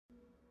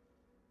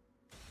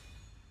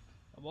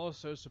I'm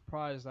also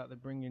surprised that they're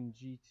bringing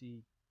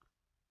GT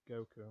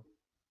Goku,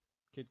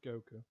 Kid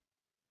Goku,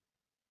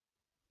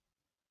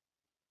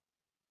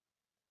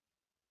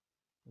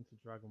 into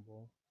Dragon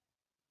Ball.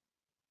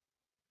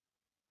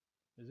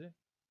 Is he?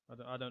 I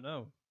don't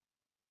know.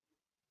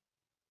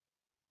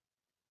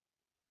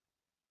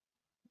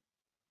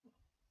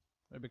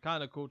 It'd be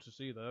kind of cool to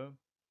see though.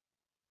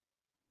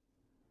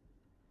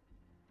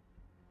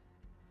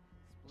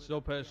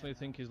 Still personally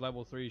think his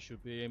level 3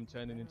 should be him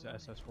turning into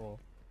SS4.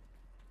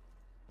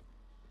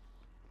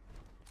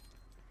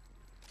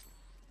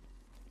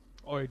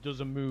 Or he does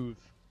a move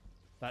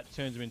that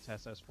turns him into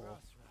SS4.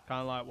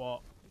 Kind of like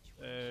what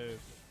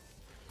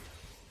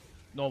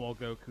normal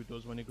Goku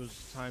does when he goes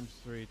 ×3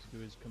 to do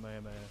his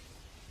Kamehameha.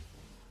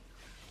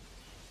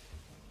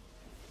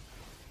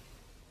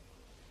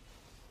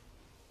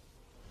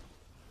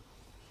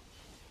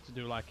 To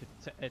do like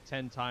a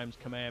 10 times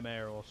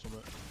Kamehameha or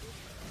something.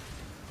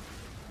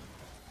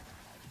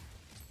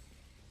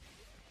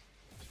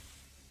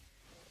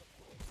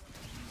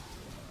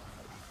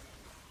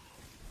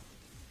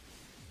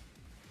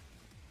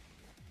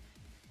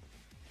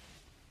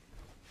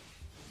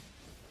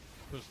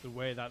 Because the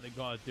way that they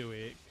gotta do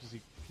it, because I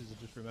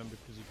just remembered,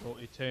 because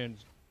he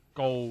turns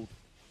gold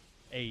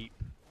ape,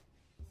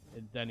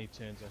 and then he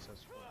turns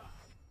SS4.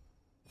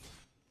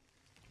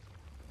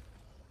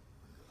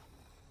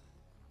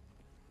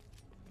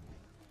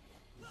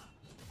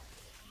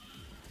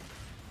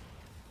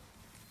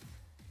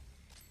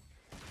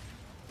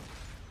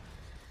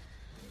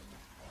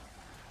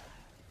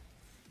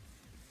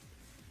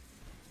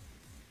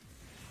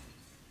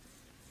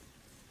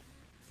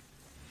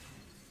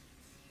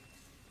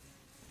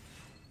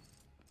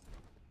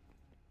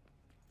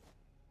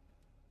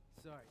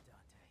 Sorry,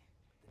 Dante.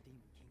 The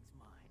Demon King's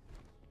mine.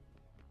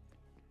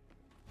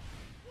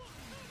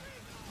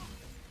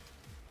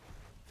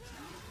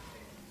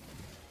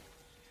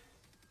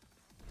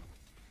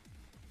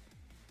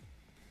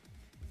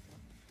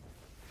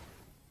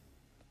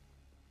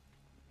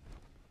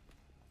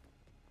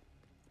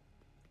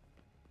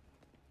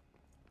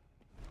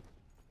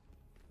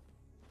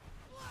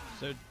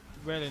 So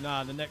really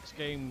now the next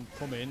game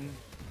coming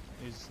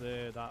is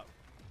that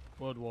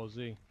World War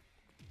Z. It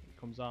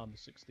comes out on the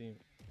 16th.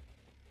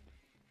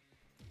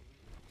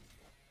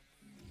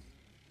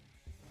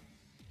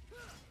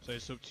 So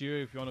it's up to you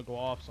if you want to go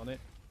offs on it.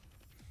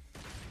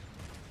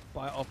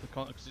 Buy it off the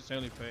content because it's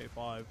only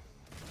 35.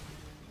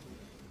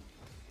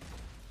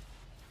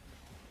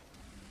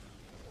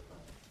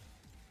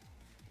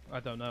 I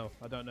don't know.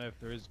 I don't know if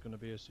there is going to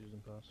be a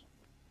season pass.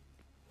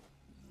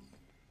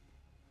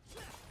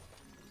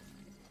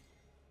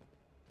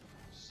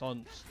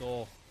 Son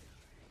store.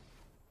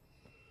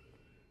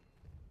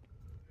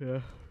 Yeah.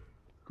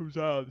 Comes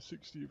out on the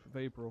 16th of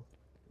April.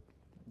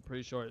 I'm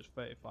pretty sure it's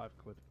 35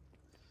 quid.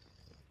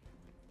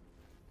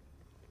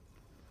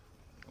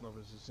 And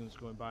obviously since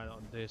going buying it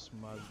on this,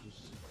 might as well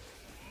just...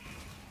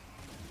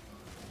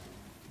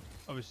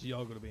 Obviously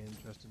you're going to be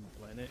interested in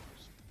playing it,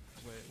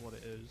 what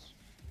it is.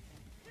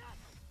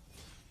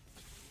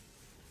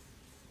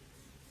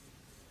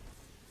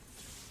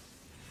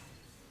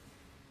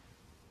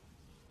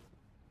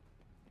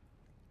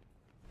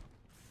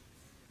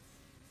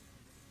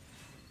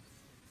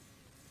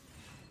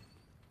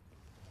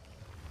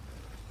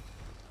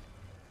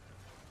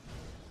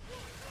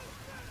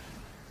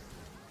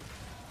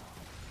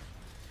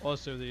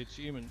 Also the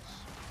achievements,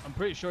 I'm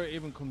pretty sure it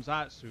even comes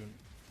out soon.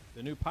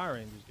 The new Power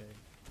Rangers game,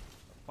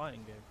 a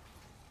fighting game.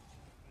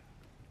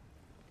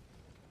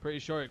 Pretty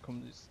sure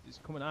it's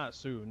coming out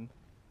soon.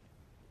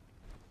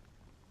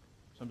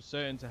 So I'm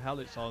certain to hell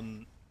it's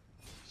on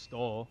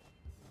store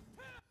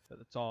at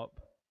the top.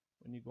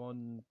 When you go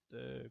on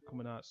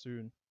coming out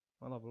soon,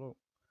 I'll have a look.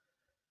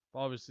 But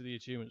obviously the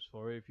achievements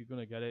for it, if you're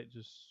gonna get it,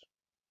 just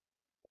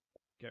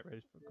get ready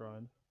for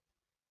grind.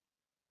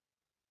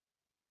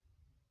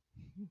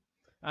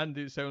 And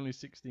it's only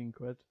 16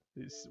 quid.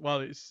 It's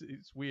weird.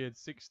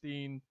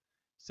 16.74.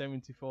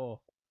 It's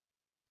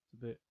a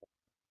bit.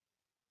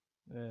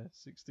 Yeah,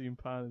 £16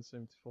 and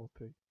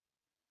 74p.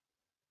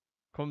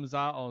 Comes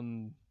out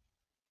on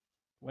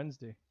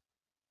Wednesday,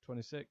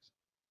 26th.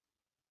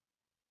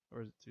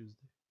 Or is it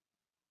Tuesday?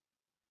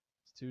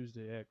 It's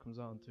Tuesday. Yeah, it comes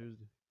out on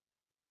Tuesday.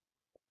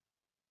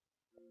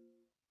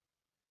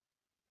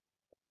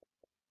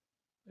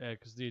 Yeah,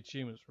 because the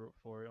achievements were up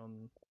for it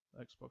on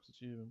Xbox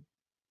Achievement.